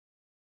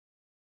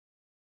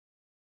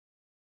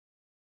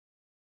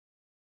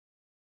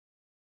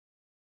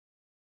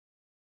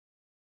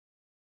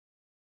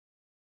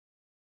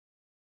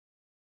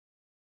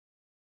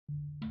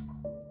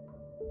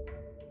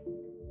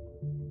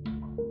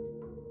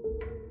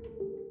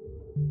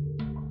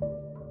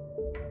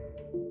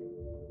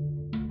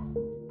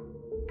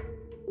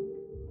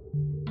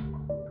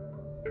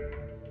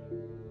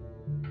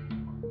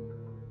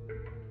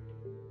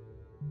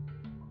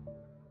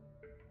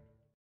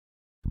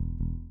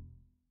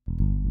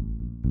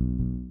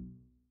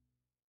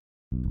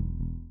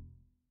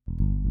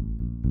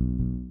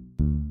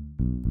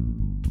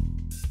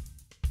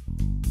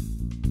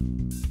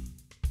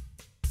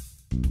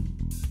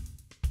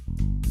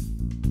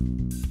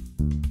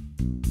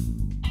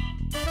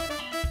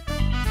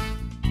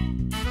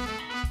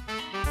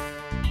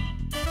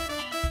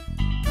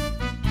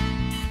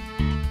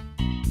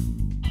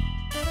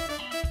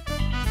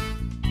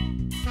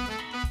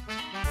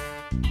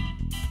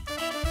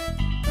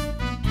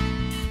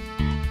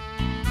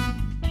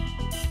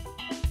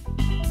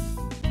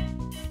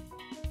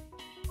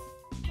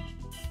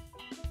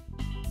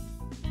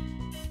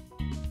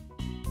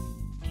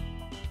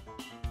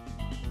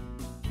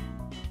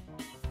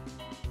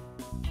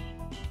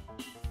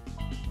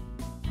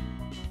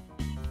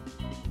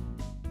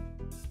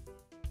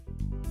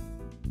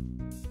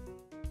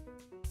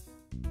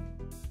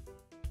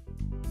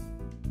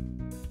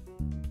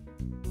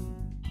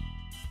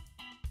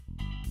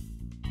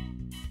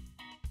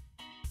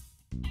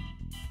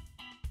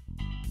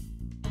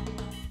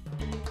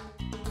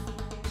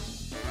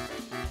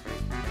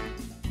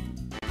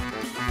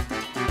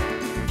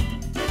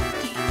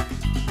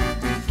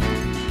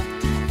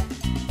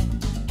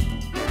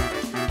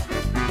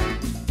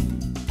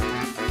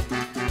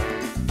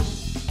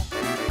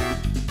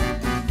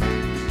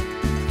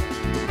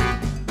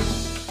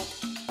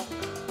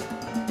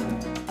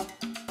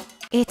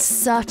It's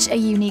such a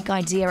unique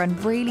idea and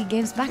really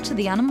gives back to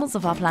the animals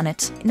of our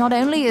planet. Not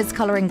only is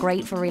colouring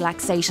great for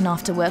relaxation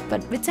after work,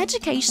 but it's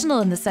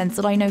educational in the sense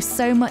that I know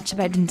so much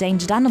about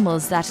endangered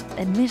animals that,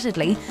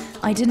 admittedly,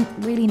 I didn't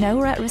really know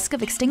were at risk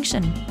of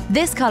extinction.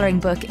 This colouring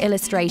book,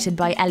 illustrated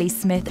by Elle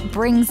Smith,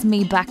 brings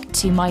me back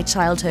to my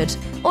childhood.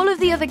 All of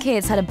the other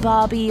kids had a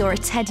Barbie or a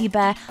teddy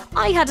bear.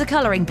 I had a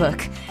colouring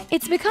book.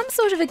 It's become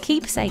sort of a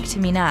keepsake to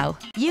me now.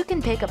 You can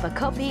pick up a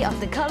copy of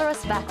the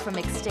Us Back From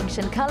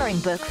Extinction colouring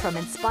book from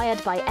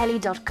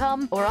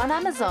inspiredbyelle.com or on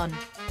Amazon.